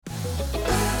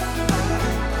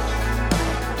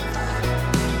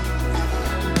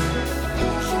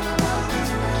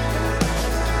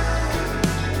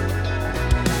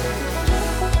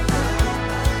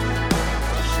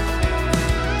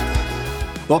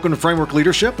Welcome to Framework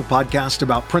Leadership, a podcast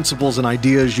about principles and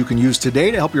ideas you can use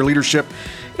today to help your leadership,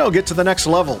 get to the next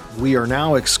level. We are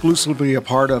now exclusively a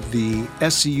part of the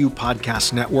SCU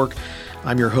Podcast Network.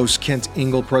 I'm your host, Kent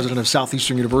Ingle, president of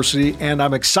Southeastern University, and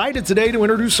I'm excited today to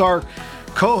introduce our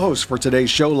co-host for today's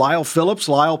show, Lyle Phillips.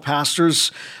 Lyle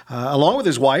pastors, along with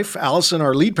his wife, Allison,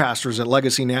 are lead pastors at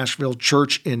Legacy Nashville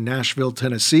Church in Nashville,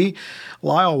 Tennessee.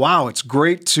 Lyle, wow, it's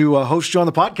great to host you on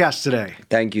the podcast today.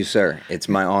 Thank you, sir. It's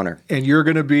my honor. And you're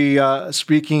going to be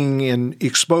speaking in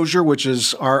Exposure, which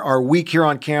is our week here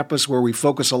on campus where we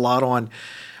focus a lot on,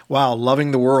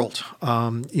 loving the world,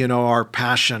 our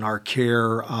passion, our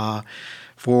care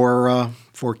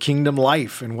for kingdom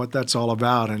life and what that's all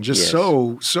about. And just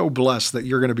so blessed that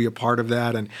you're going to be a part of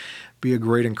that and be a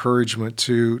great encouragement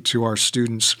to our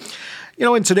students.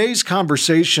 In today's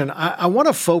conversation, I want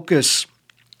to focus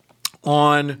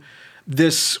on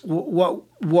this, what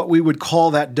we would call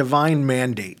that divine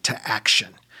mandate to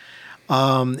action.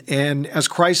 And as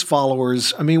Christ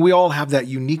followers, we all have that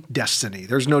unique destiny.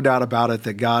 There's no doubt about it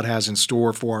that God has in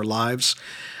store for our lives.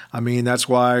 That's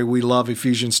why we love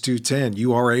Ephesians 2:10.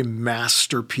 You are a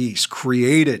masterpiece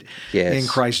created in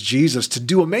Christ Jesus to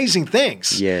do amazing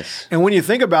things. Yes. And when you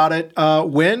think about it,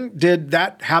 when did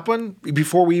that happen?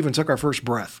 Before we even took our first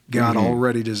breath. God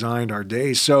already designed our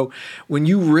days. So when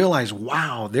you realize,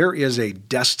 wow, there is a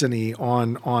destiny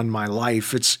on my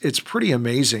life, it's pretty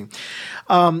amazing.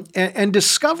 And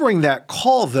discovering that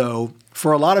call, though,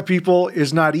 for a lot of people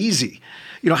is not easy.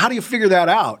 How do you figure that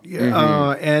out?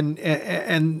 And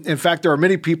in fact, there are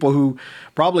many people who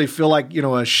probably feel like,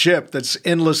 a ship that's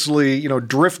endlessly,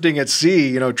 drifting at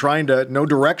sea, trying to no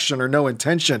direction or no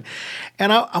intention.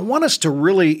 And I want us to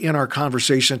really, in our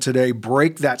conversation today,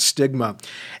 break that stigma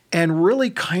and really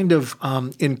kind of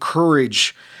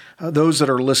encourage those that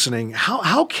are listening.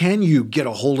 How can you get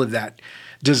a hold of that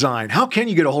design? How can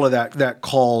you get a hold of that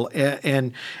call?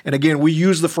 And again, we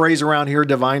use the phrase around here,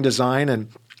 divine design, and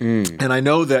I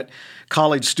know that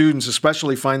college students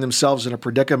especially find themselves in a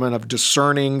predicament of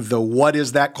discerning what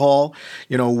is that call?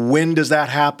 When does that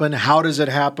happen? How does it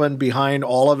happen behind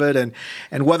all of it?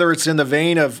 And whether it's in the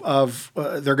vein of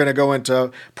they're going to go into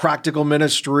practical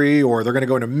ministry, or they're going to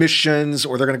go into missions,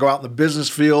 or they're going to go out in the business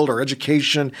field or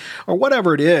education or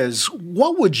whatever it is,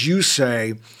 what would you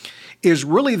say is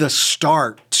really the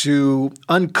start to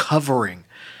uncovering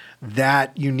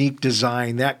that unique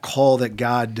design, that call that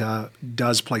God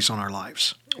does place on our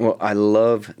lives? Well, I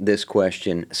love this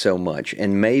question so much.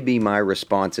 And maybe my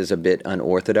response is a bit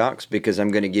unorthodox because I'm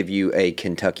going to give you a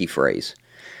Kentucky phrase.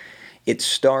 It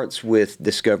starts with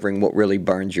discovering what really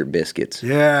burns your biscuits.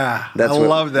 Yeah, I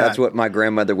love that. That's what my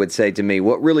grandmother would say to me.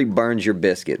 What really burns your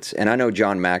biscuits? And I know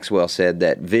John Maxwell said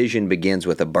that vision begins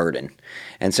with a burden.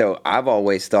 And so I've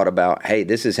always thought about, hey,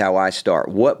 this is how I start.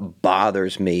 What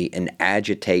bothers me and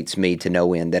agitates me to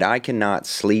no end, that I cannot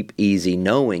sleep easy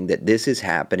knowing that this is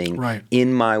happening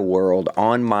in my world,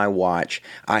 on my watch.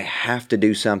 I have to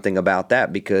do something about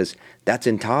that because that's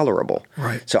intolerable.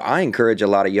 Right. So I encourage a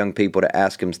lot of young people to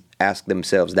ask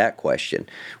themselves that question.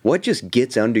 What just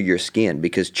gets under your skin?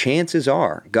 Because chances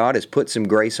are God has put some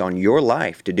grace on your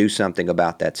life to do something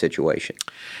about that situation.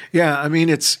 Yeah,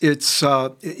 it's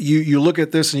you look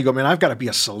at this and you go, man, I've got to be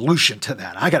a solution to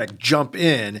that. I got to jump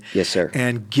in, yes, sir,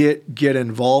 and get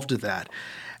involved with that.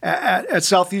 At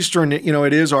Southeastern,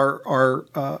 it is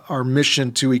our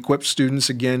mission to equip students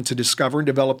again to discover and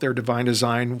develop their divine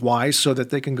design. Why? So that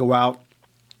they can go out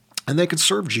and they can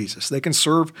serve Jesus. They can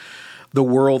serve the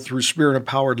world through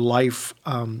spirit-empowered life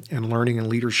and learning and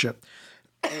leadership.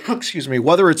 Excuse me.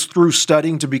 Whether it's through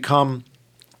studying to become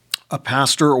a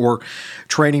pastor or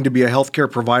training to be a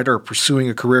healthcare provider or pursuing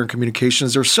a career in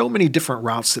communications, there's so many different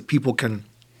routes that people can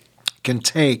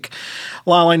take.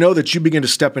 Lyle, I know that you begin to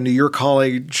step into your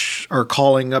college or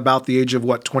calling about the age of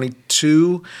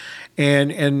 22,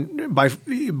 and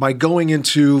by going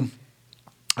into,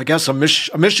 I guess, a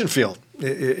mission field,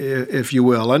 if you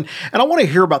will, and I want to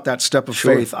hear about that step of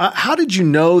faith. How did you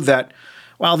know that?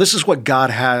 Wow, this is what God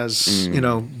has,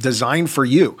 designed for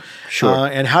you. Sure.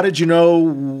 And how did you know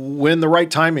when the right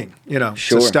timing,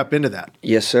 to step into that?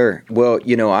 Yes, sir. Well,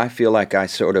 I feel like I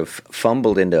sort of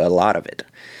fumbled into a lot of it.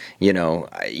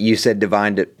 You said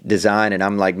divine design, and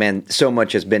I'm like, man, so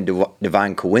much has been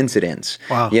divine coincidence.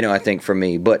 Wow. I think for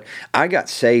me. But I got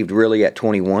saved really at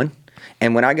 21.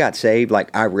 And when I got saved,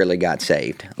 I really got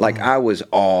saved. I was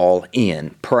all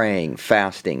in, praying,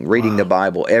 fasting, reading the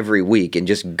Bible every week, and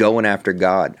just going after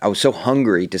God. I was so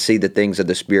hungry to see the things of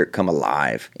the Spirit come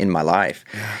alive in my life.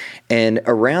 Yeah. And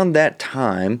around that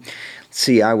time,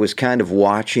 see, I was kind of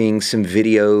watching some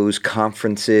videos,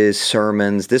 conferences,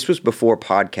 sermons. This was before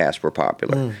podcasts were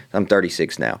popular. I'm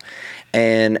 36 now.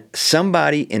 And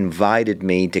somebody invited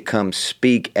me to come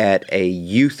speak at a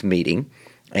youth meeting,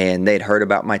 and they'd heard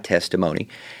about my testimony.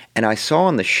 And I saw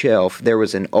on the shelf there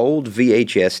was an old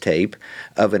VHS tape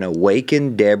of an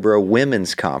Awaken Deborah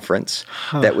women's conference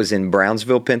that was in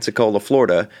Brownsville, Pensacola,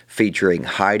 Florida, featuring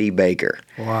Heidi Baker.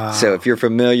 Wow. So if you're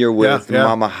familiar with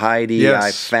Mama Heidi, Yes.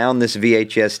 I found this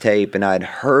VHS tape and I'd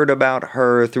heard about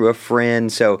her through a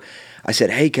friend. So I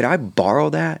said, hey, could I borrow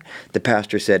that? The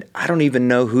pastor said, I don't even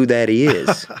know who that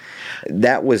is.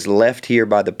 That was left here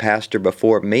by the pastor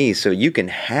before me, so you can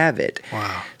have it.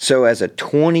 Wow. So as a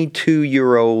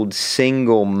 22-year-old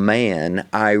single man,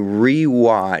 I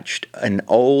rewatched an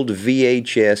old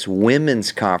VHS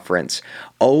women's conference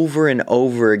over and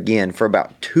over again for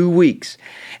about 2 weeks.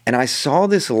 And I saw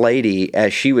this lady,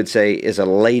 as she would say, is a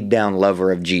laid-down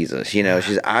lover of Jesus. You know,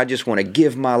 she's, I just want to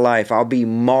give my life. I'll be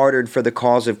martyred for the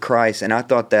cause of Christ. And I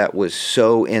thought that was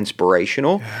so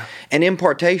inspirational and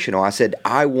impartational. I said,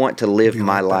 I want to live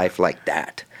my life like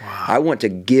that. Wow. I want to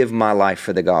give my life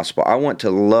for the gospel. I want to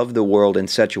love the world in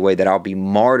such a way that I'll be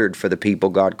martyred for the people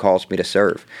God calls me to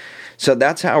serve. So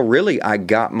that's how really I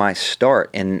got my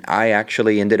start, and I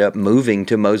actually ended up moving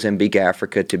to Mozambique,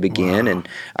 Africa to begin, and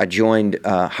I joined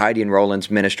Heidi and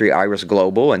Roland's ministry, Iris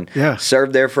Global, and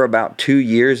served there for about 2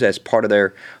 years as part of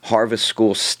their Harvest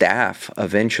School staff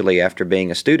eventually after being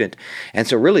a student. And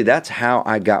so really that's how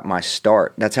I got my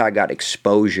start. That's how I got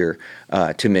exposure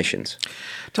to missions.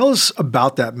 Tell us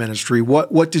about that ministry.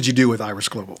 What did you do with Iris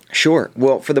Global? Sure.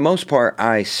 Well, for the most part,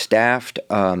 I staffed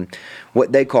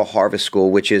what they call Harvest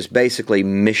School, which is basically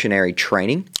missionary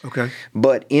training. Okay.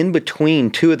 But in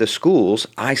between two of the schools,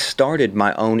 I started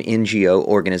my own NGO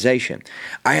organization.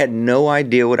 I had no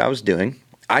idea what I was doing.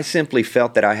 I simply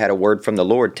felt that I had a word from the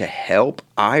Lord to help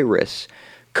Iris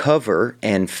cover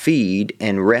and feed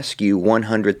and rescue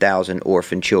 100,000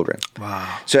 orphan children.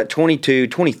 Wow. So at 22,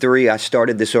 23, I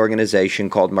started this organization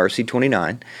called Mercy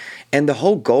 29, and the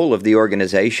whole goal of the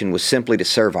organization was simply to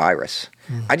serve Iris.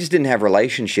 I just didn't have a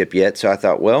relationship yet, so I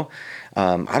thought, well,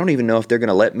 I don't even know if they're going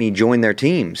to let me join their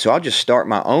team, so I'll just start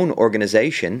my own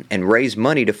organization and raise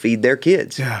money to feed their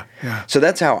kids. Yeah. So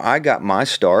that's how I got my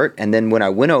start, and then when I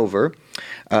went over,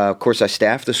 of course, I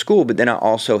staffed the school, but then I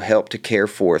also helped to care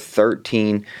for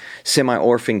 13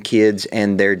 semi-orphan kids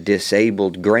and their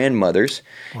disabled grandmothers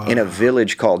in a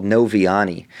village called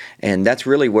Noviani. And that's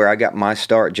really where I got my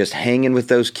start, just hanging with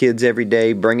those kids every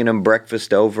day, bringing them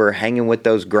breakfast over, hanging with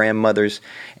those grandmothers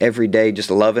every day, just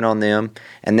loving on them,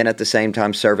 and then at the same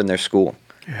time serving their school.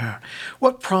 Yeah.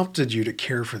 What prompted you to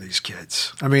care for these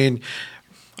kids? I mean,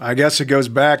 I guess it goes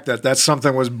back that's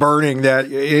something was burning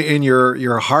that in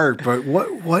your heart, but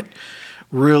what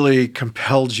really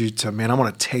compelled you to, man, I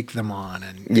want to take them on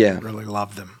and really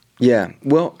love them? Yeah.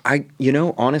 Well,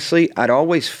 honestly, I'd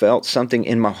always felt something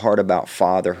in my heart about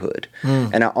fatherhood.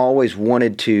 And I always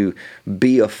wanted to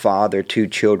be a father to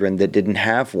children that didn't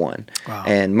have one. Wow.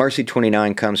 And Mercy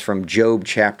 29 comes from Job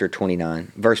chapter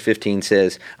 29. Verse 15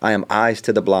 says, I am eyes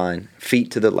to the blind,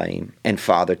 feet to the lame, and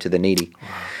father to the needy. Wow.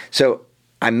 So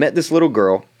I met this little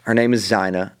girl. Her name is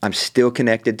Zina. I'm still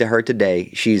connected to her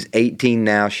today. She's 18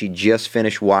 now. She just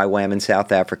finished YWAM in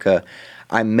South Africa.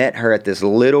 I met her at this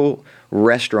little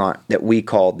restaurant that we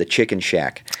called the Chicken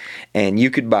Shack. And you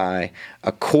could buy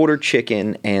a quarter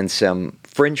chicken and some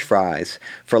French fries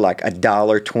for like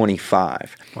 $1.25.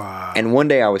 Wow. And one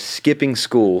day I was skipping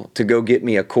school to go get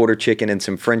me a quarter chicken and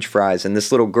some French fries, and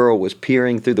this little girl was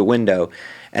peering through the window,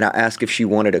 and I asked if she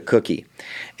wanted a cookie.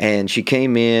 And she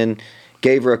came in,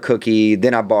 gave her a cookie,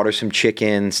 then I bought her some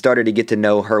chicken, started to get to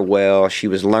know her well. She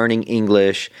was learning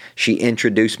English. She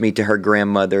introduced me to her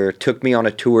grandmother, took me on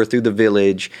a tour through the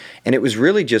village, and it was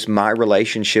really just my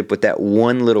relationship with that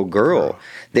one little girl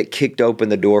that kicked open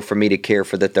the door for me to care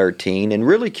for the 13 and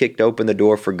really kicked open the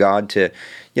door for God to,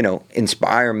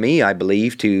 inspire me, I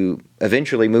believe, to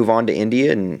eventually move on to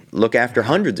India and look after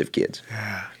hundreds of kids.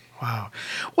 Yeah. Wow.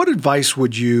 What advice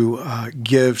would you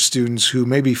give students who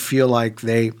maybe feel like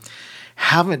they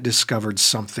haven't discovered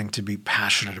something to be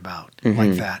passionate about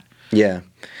like that? Yeah.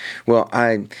 Well,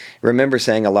 I remember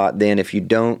saying a lot then, if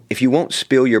you won't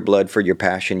spill your blood for your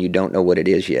passion, you don't know what it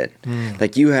is yet.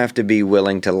 Like, you have to be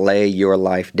willing to lay your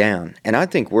life down. And I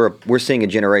think we're seeing a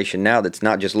generation now that's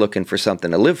not just looking for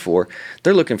something to live for,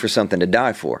 they're looking for something to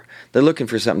die for. They're looking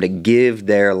for something to give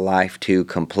their life to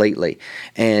completely.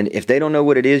 And if they don't know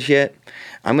what it is yet,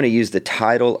 I'm going to use the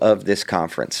title of this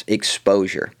conference,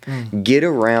 Exposure. Get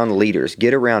around leaders,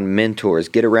 get around mentors,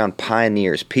 get around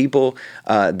pioneers, people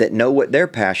that know what their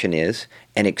passion is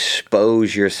and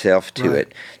expose yourself to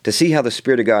it, to see how the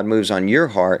Spirit of God moves on your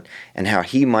heart and how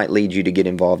He might lead you to get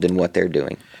involved in what they're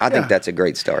doing. I think that's a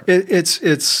great start. It's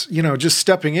just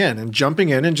stepping in and jumping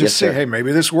in and just say, hey,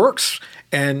 maybe this works.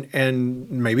 And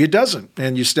maybe it doesn't,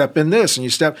 and you step in this, and you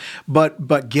step,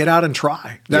 but get out and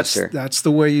try. That's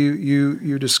the way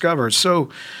you discover. So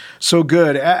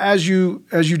good. As you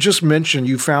just mentioned,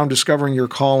 you found discovering your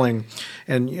calling,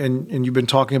 and you've been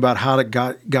talking about how it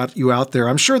got you out there.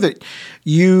 I'm sure that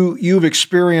you've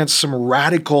experienced some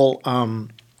radical,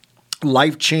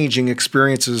 life-changing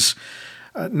experiences.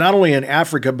 Not only in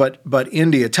Africa, but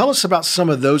India. Tell us about some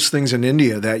of those things in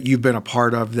India that you've been a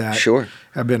part of that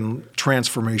have been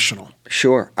transformational.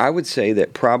 Sure. I would say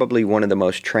that probably one of the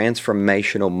most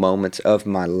transformational moments of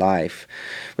my life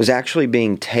was actually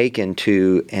being taken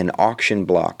to an auction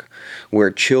block where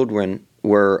children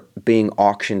were being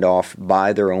auctioned off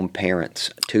by their own parents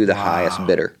to the highest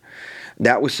bidder.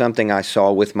 That was something I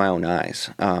saw with my own eyes.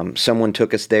 Someone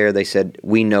took us there. They said,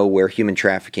 we know where human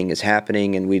trafficking is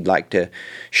happening, and we'd like to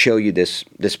show you this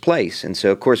place. And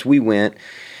so, of course, we went,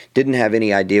 didn't have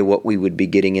any idea what we would be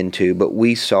getting into, but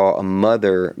we saw a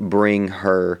mother bring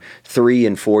her 3-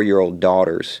 and 4-year-old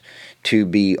daughters to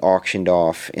be auctioned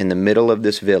off in the middle of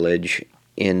this village,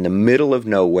 in the middle of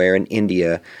nowhere in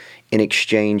India, in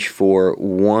exchange for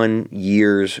 1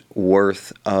 year's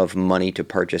worth of money to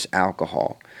purchase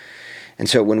alcohol. And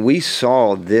so when we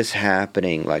saw this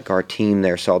happening, like our team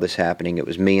there saw this happening, it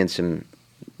was me and some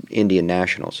Indian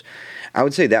nationals. I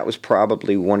would say that was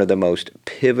probably one of the most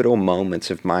pivotal moments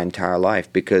of my entire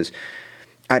life, because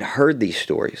I'd heard these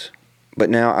stories, but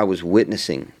now I was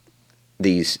witnessing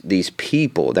these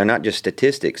people. They're not just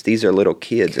statistics. These are little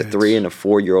kids, a 3- and a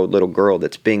 4-year-old little girl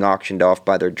that's being auctioned off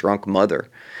by their drunk mother.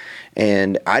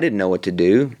 And I didn't know what to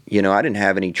do. I didn't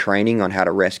have any training on how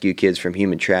to rescue kids from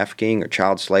human trafficking or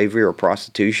child slavery or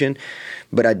prostitution.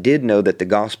 But I did know that the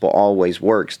gospel always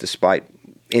works despite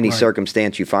any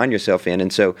circumstance you find yourself in.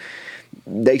 And so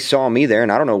they saw me there,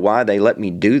 and I don't know why they let me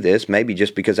do this, maybe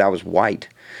just because I was white.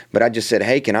 But I just said,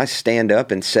 hey, can I stand up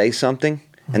and say something?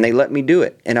 And they let me do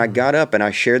it. And I got up and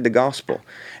I shared the gospel.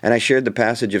 And I shared the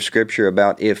passage of Scripture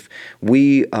about if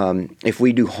we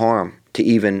do harm to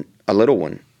even a little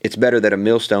one, it's better that a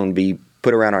millstone be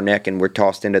put around our neck and we're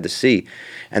tossed into the sea.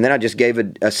 And then I just gave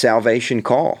a salvation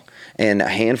call. And a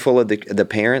handful of the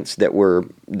parents that were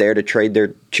there to trade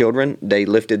their children, they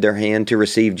lifted their hand to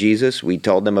receive Jesus. We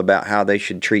told them about how they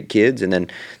should treat kids. And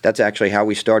then that's actually how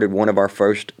we started one of our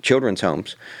first children's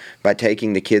homes, by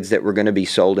taking the kids that were going to be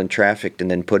sold and trafficked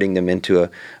and then putting them into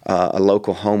a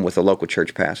local home with a local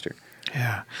church pastor.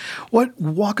 Yeah.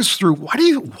 Walk us through,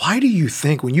 why do you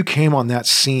think when you came on that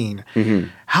scene,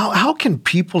 how can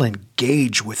people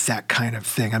engage with that kind of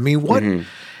thing? I mean, what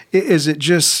is it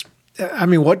just,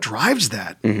 what drives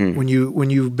that? When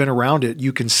you've been around it,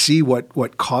 you can see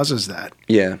what causes that.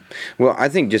 Yeah. Well, I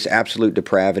think just absolute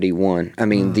depravity, one.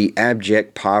 The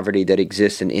abject poverty that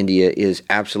exists in India is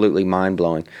absolutely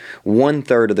mind-blowing.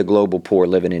 1/3 of the global poor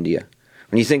live in India.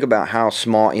 When you think about how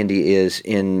small India is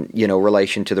in,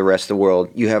 relation to the rest of the world,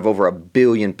 you have over 1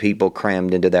 billion people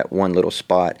crammed into that one little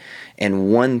spot.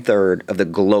 And 1/3 of the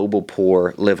global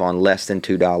poor live on less than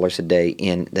 $2 a day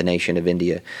in the nation of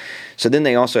India. So then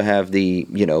they also have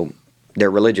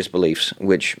their religious beliefs,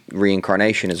 which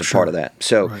reincarnation is a part of that.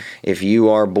 So if you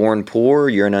are born poor,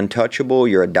 you're an untouchable,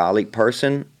 you're a Dalit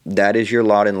person, that is your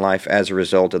lot in life as a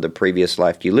result of the previous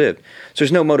life you lived. So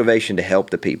there's no motivation to help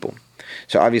the people.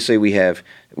 So obviously we have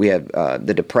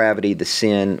the depravity, the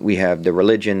sin, we have the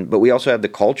religion, but we also have the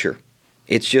culture.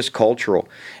 It's just cultural,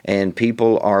 and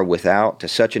people are without to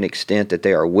such an extent that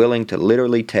they are willing to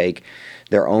literally take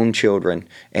their own children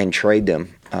and trade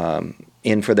them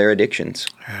in for their addictions.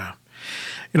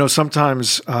 Yeah.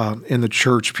 Sometimes in the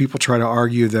church, people try to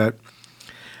argue that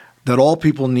all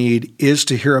people need is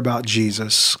to hear about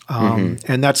Jesus, and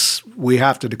we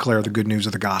have to declare the good news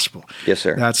of the gospel. Yes,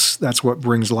 sir. That's what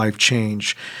brings life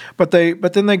change. But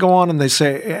then they go on and they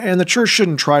say, and the church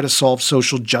shouldn't try to solve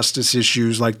social justice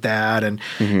issues like that. And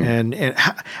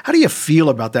how do you feel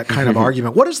about that kind of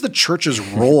argument? What is the church's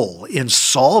role in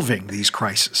solving these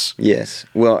crises? Yes.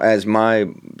 Well, as my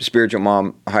spiritual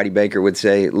mom, Heidi Baker, would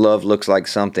say, love looks like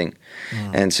something.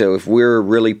 And so if we're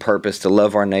really purposed to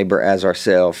love our neighbor as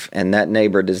ourselves, and that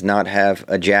neighbor does not have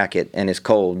a jacket and is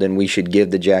cold, then we should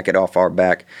give the jacket off our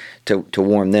back to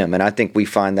warm them. And I think we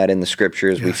find that in the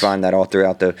Scriptures. Yes. We find that all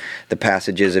throughout the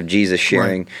passages of Jesus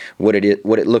sharing what it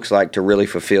looks like to really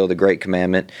fulfill the Great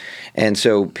Commandment. And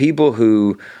so people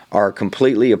who are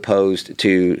completely opposed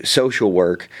to social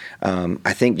work,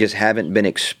 I think just haven't been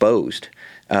exposed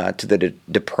to the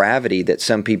depravity that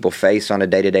some people face on a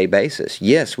day-to-day basis.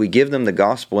 Yes, we give them the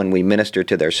gospel and we minister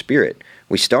to their spirit.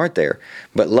 We start there.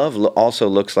 But love also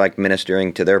looks like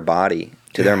ministering to their body,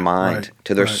 to their mind,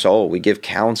 to their soul. We give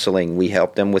counseling. We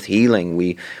help them with healing.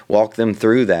 We walk them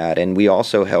through that. And we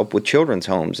also help with children's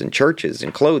homes and churches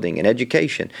and clothing and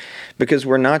education, because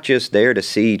we're not just there to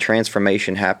see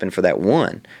transformation happen for that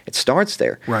one. It starts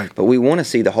there. Right. But we want to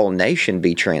see the whole nation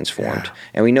be transformed. Yeah.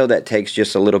 And we know that takes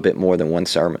just a little bit more than one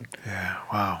sermon. Yeah,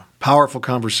 wow. Powerful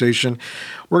conversation.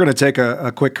 We're going to take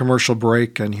a quick commercial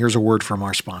break, and here's a word from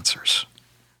our sponsors.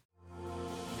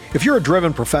 If you're a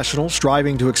driven professional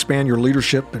striving to expand your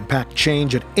leadership, impact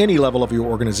change at any level of your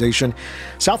organization,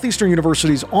 Southeastern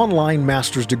University's online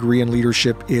master's degree in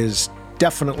leadership is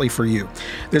definitely for you.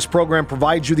 This program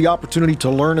provides you the opportunity to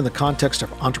learn in the context of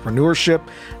entrepreneurship,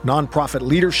 nonprofit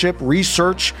leadership,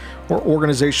 research, or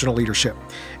organizational leadership.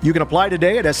 You can apply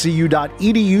today at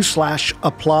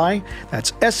scU.edu/apply.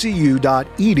 That's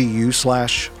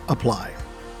scU.edu/apply.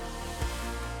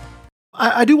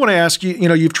 I do want to ask you,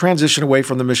 you've transitioned away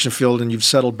from the mission field and you've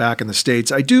settled back in the States.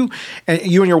 And you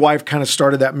and your wife kind of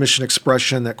started that mission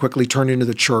expression that quickly turned into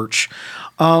the church.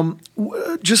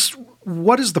 Just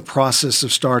what is the process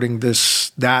of starting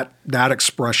that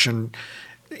expression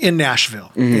in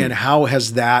Nashville? Mm-hmm. And how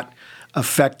has that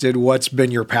affected what's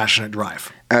been your passionate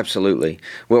drive? Absolutely.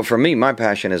 Well, for me, my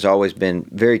passion has always been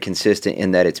very consistent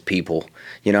in that it's people.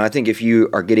 I think if you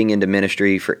are getting into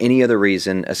ministry for any other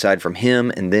reason aside from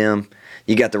him and them,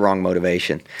 you got the wrong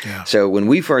motivation. Yeah. So when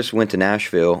we first went to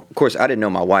Nashville, of course, I didn't know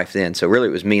my wife then, so really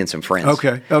it was me and some friends.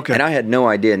 Okay. And I had no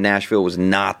idea Nashville was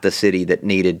not the city that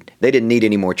they didn't need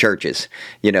any more churches,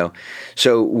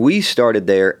 So we started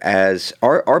there as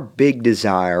our big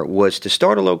desire was to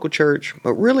start a local church,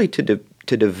 but really to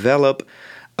develop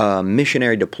a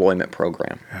missionary deployment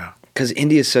program. Yeah. Because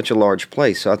India is such a large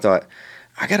place, so I thought,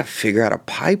 I got to figure out a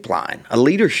pipeline, a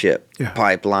leadership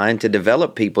pipeline to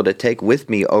develop people to take with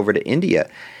me over to India.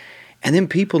 And then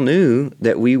people knew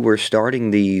that we were starting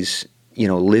these,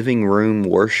 living room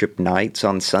worship nights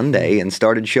on Sunday and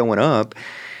started showing up.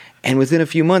 And within a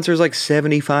few months, there was like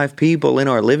 75 people in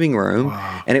our living room.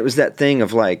 Wow. And it was that thing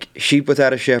of like, sheep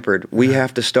without a shepherd, we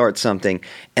have to start something.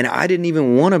 And I didn't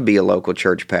even want to be a local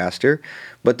church pastor.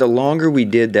 But the longer we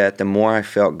did that, the more I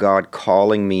felt God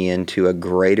calling me into a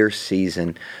greater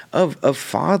season of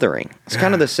fathering. It's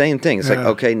kind of the same thing. It's like,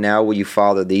 okay, now will you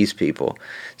father these people?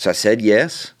 So I said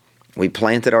yes. We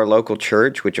planted our local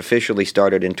church, which officially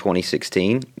started in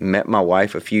 2016. Met my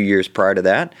wife a few years prior to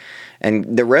that.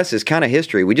 And the rest is kind of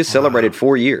history. We just celebrated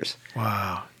 4 years.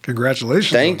 Wow.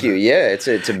 Congratulations. Thank you. Yeah, it's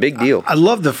a big deal. I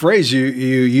love the phrase you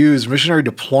use, missionary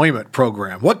deployment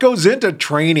program. What goes into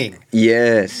training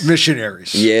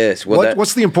missionaries? Yes. Well,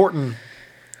 what's the important...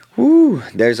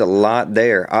 There's a lot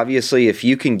there. Obviously, if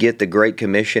you can get the Great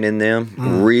Commission in them,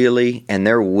 really, and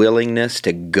their willingness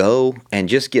to go and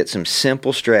just get some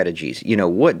simple strategies.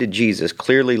 What did Jesus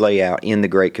clearly lay out in the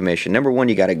Great Commission? Number one,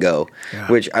 you got to go,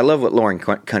 which I love what Lauren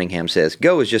Cunningham says.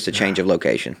 Go is just a change of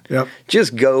location. Yep.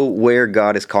 Just go where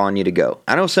God is calling you to go.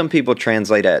 I know some people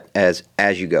translate that as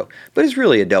you go, but it's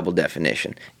really a double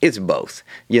definition. It's both,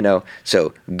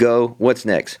 So go, what's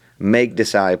next? Make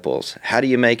disciples. How do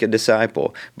you make a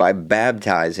disciple? By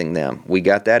baptizing them. We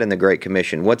got that in the Great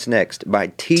Commission. What's next? By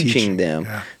teaching them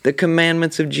the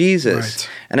commandments of Jesus. Right.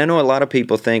 And I know a lot of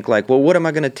people think like, well, what am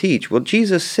I going to teach? Well,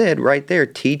 Jesus said right there,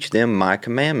 teach them my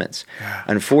commandments. Yeah.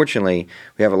 Unfortunately,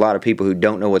 we have a lot of people who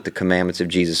don't know what the commandments of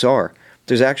Jesus are.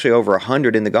 There's actually over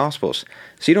 100 in the Gospels.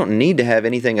 So you don't need to have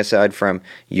anything aside from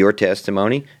your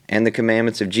testimony and the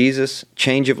commandments of Jesus,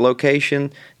 change of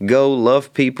location, go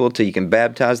love people till you can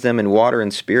baptize them in water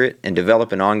and spirit and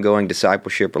develop an ongoing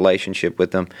discipleship relationship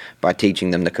with them by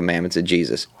teaching them the commandments of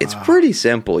Jesus. Wow. It's pretty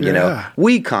simple,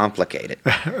 We complicate it.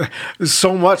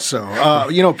 So much so.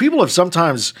 People have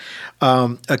sometimes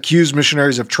accused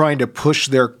missionaries of trying to push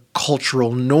their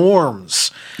cultural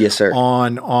norms yes, sir.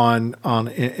 on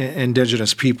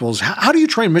indigenous peoples. How do you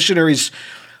train missionaries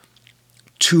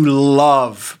to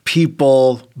love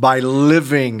people by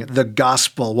living the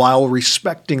gospel while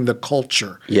respecting the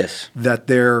culture that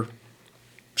they're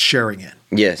sharing in?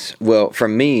 Yes. Well, for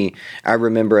me, I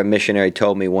remember a missionary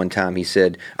told me one time, he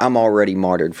said, I'm already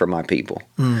martyred for my people.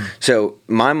 So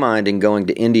my mind in going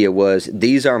to India was,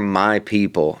 these are my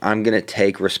people. I'm going to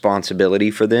take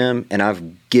responsibility for them, and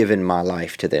I've given my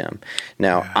life to them.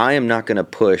 Now, I am not going to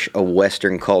push a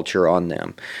Western culture on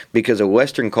them, because a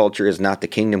Western culture is not the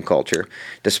kingdom culture,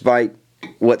 despite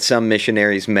what some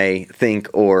missionaries may think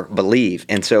or believe.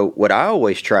 And so what I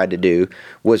always tried to do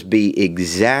was be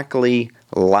exactly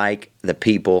like the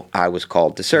people I was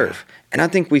called to serve. And I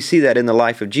think we see that in the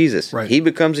life of Jesus. Right. He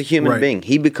becomes a human being.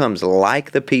 He becomes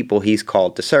like the people he's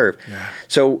called to serve. Yeah.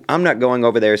 So I'm not going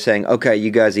over there saying, okay, you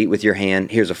guys eat with your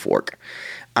hand, here's a fork.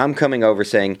 I'm coming over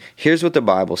saying, here's what the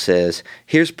Bible says,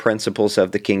 here's principles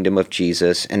of the kingdom of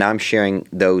Jesus, and I'm sharing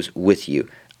those with you.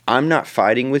 I'm not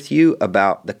fighting with you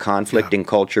about the conflict in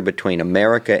culture between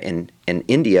America and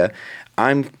India.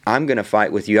 I'm going to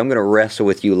fight with you. I'm going to wrestle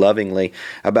with you lovingly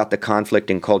about the conflict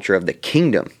and culture of the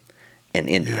kingdom in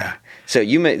India. Yeah. So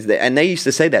and they used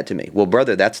to say that to me. Well,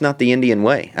 brother, that's not the Indian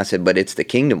way. I said, but it's the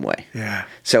kingdom way. Yeah.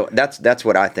 So that's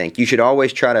what I think. You should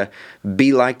always try to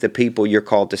be like the people you're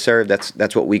called to serve.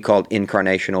 That's what we called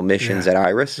incarnational missions at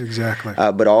Iris. Exactly.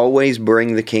 But always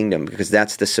bring the kingdom, because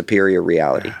that's the superior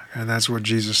reality. Yeah. And that's what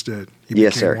Jesus did. He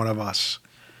Yes, became sir. one of us.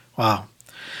 Wow.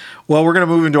 Well, we're going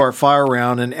to move into our fire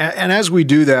round, and as we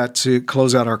do that, to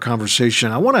close out our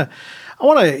conversation, I want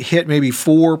to hit maybe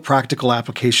 4 practical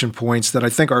application points that I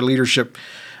think our leadership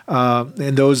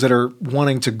and those that are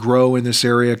wanting to grow in this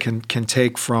area can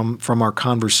take from our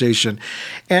conversation.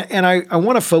 And I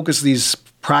want to focus these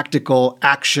practical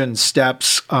action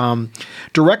steps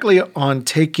directly on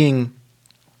taking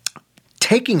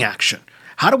action.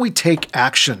 How do we take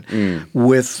action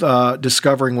with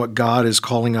discovering what God is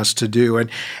calling us to do?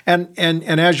 And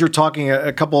as you're talking,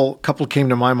 a couple came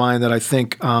to my mind that I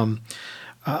think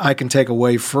I can take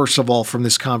away, first of all, from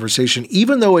this conversation.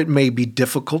 Even though it may be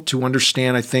difficult to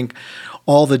understand, I think,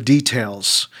 all the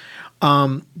details,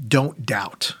 don't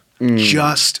doubt.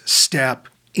 Just step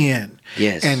in.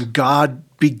 Yes. And God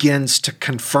begins to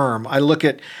confirm. I look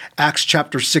at Acts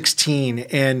chapter 16,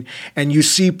 and you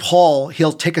see Paul,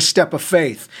 he'll take a step of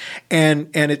faith. And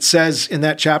it says in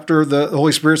that chapter, the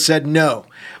Holy Spirit said no.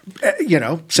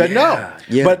 No.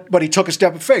 Yeah. But he took a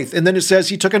step of faith. And then it says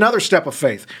he took another step of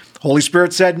faith. Holy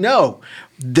Spirit said no.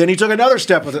 Then he took another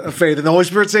step of faith, and the Holy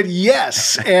Spirit said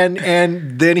yes.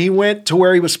 And then he went to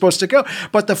where he was supposed to go.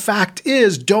 But the fact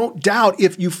is, don't doubt.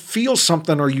 If you feel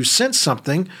something or you sense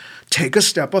something, take a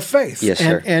step of faith. Yes,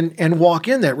 sir. And walk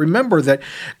in that. Remember that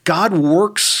God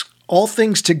works all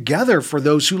things together for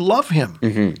those who love him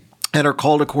and are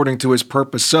called according to his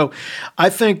purpose. So I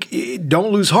think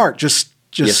don't lose heart. Just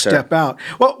Yes, sir. step out.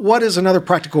 Well, what is another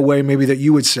practical way maybe that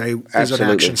you would say is Absolutely.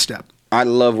 an action step? I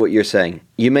love what you're saying.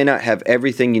 You may not have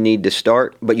everything you need to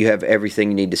start, but you have everything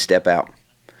you need to step out.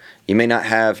 You may not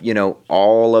have,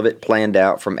 all of it planned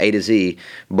out from A to Z,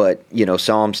 but,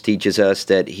 Psalms teaches us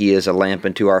that he is a lamp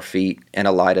unto our feet and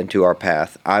a light unto our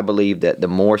path. I believe that the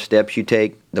more steps you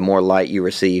take, the more light you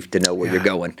receive to know where you're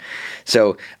going.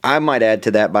 So I might add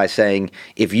to that by saying,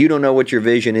 if you don't know what your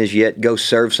vision is yet, go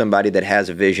serve somebody that has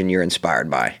a vision you're inspired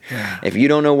by. Yeah. If you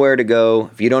don't know where to go,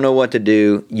 if you don't know what to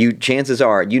do, chances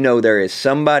are, there is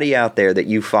somebody out there that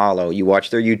you follow. You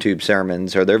watch their YouTube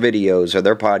sermons or their videos or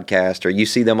their podcast, or you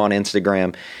see them on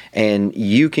Instagram, and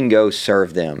you can go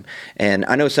serve them. And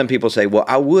I know some people say, well,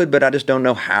 I would, but I just don't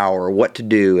know how or what to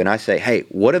do. And I say, hey,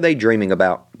 what are they dreaming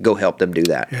about? Go help them do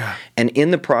that. Yeah. And in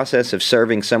the process of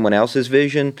serving someone else's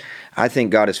vision, I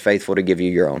think God is faithful to give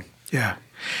you your own. Yeah.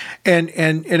 And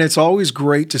it's always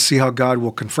great to see how God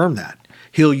will confirm that.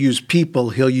 He'll use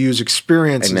people, he'll use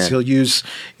experiences, Amen. he'll use,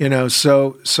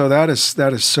 so that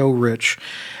is so rich.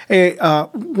 Hey,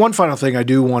 one final thing I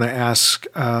do want to ask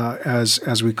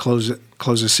as we close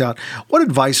this out. What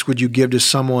advice would you give to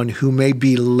someone who may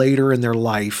be later in their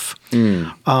life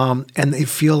and they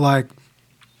feel like,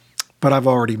 but I've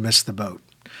already missed the boat.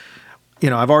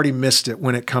 I've already missed it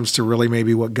when it comes to really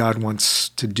maybe what God wants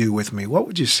to do with me. What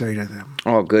would you say to them?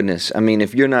 Oh, goodness. I mean,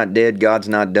 if you're not dead, God's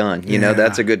not done.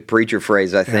 That's a good preacher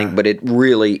phrase, I think, but it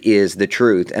really is the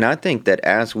truth. And I think that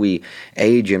as we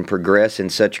age and progress in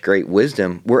such great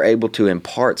wisdom, we're able to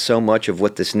impart so much of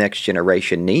what this next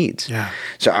generation needs. Yeah.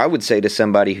 So I would say to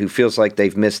somebody who feels like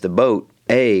they've missed the boat,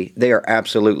 they are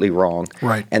absolutely wrong.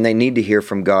 Right. And they need to hear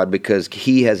from God, because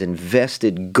he has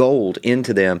invested gold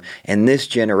into them, and this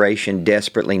generation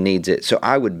desperately needs it. So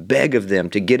I would beg of them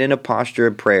to get in a posture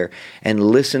of prayer and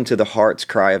listen to the heart's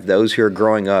cry of those who are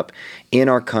growing up in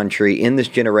our country, in this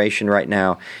generation right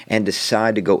now, and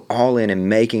decide to go all in and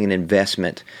making an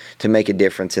investment to make a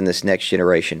difference in this next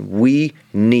generation. We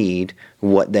need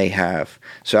what they have.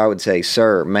 So I would say,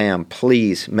 sir, ma'am,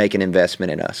 please make an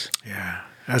investment in us. Yeah.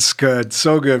 That's good.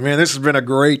 So good, man. This has been a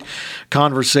great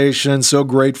conversation. So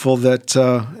grateful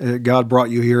that God brought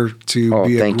you here to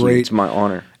be a thank you. great It's my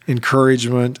honor.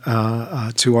 encouragement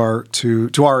to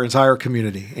our entire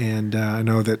community. And I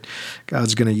know that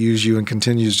God's going to use you and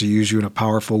continues to use you in a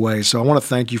powerful way. So I want to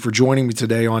thank you for joining me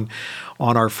today on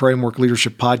our Framework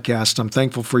Leadership Podcast. I'm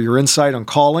thankful for your insight on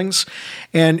callings.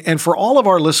 And for all of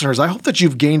our listeners, I hope that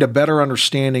you've gained a better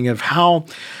understanding of how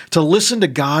to listen to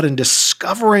God and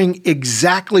discovering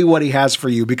exactly what He has for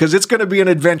you, because it's going to be an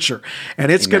adventure.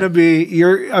 And it's going to be,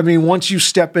 once you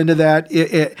step into that,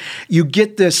 you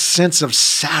get this sense of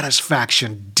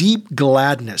satisfaction, deep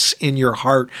gladness in your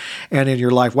heart and in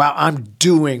your life. Wow, I'm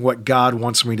doing what God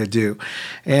wants me to do.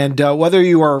 And whether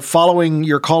you are following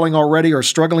your calling already or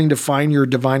struggling to find your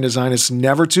divine design, it's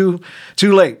never too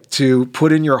late to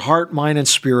put in your heart, mind, and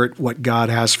spirit what God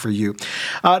has for you.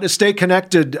 To stay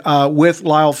connected with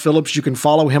Lyle Phillips, you can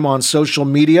follow him on social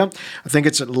media. I think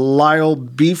it's at Lyle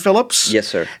B. Phillips. Yes,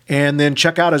 sir. And then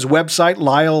check out his website,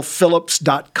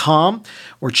 lylephillips.com,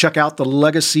 or check out the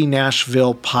Legacy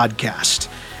Nashville podcast.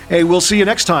 Hey, we'll see you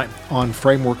next time on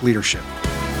Framework Leadership.